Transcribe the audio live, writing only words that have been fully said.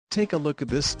Take a look at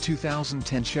this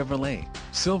 2010 Chevrolet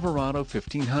Silverado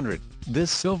 1500. This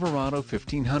Silverado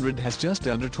 1500 has just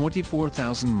under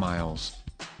 24,000 miles.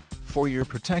 For your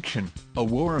protection, a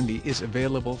warranty is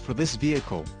available for this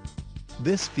vehicle.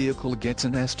 This vehicle gets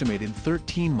an estimated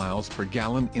 13 miles per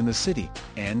gallon in the city,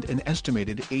 and an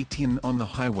estimated 18 on the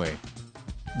highway.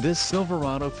 This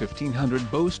Silverado 1500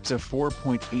 boasts a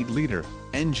 4.8-liter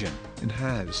engine, and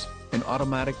has an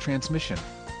automatic transmission.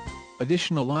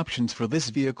 Additional options for this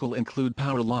vehicle include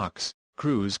power locks,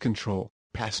 cruise control,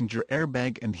 passenger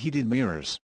airbag and heated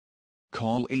mirrors.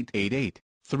 Call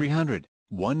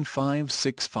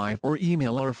 888-300-1565 or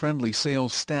email our friendly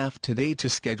sales staff today to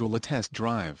schedule a test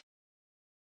drive.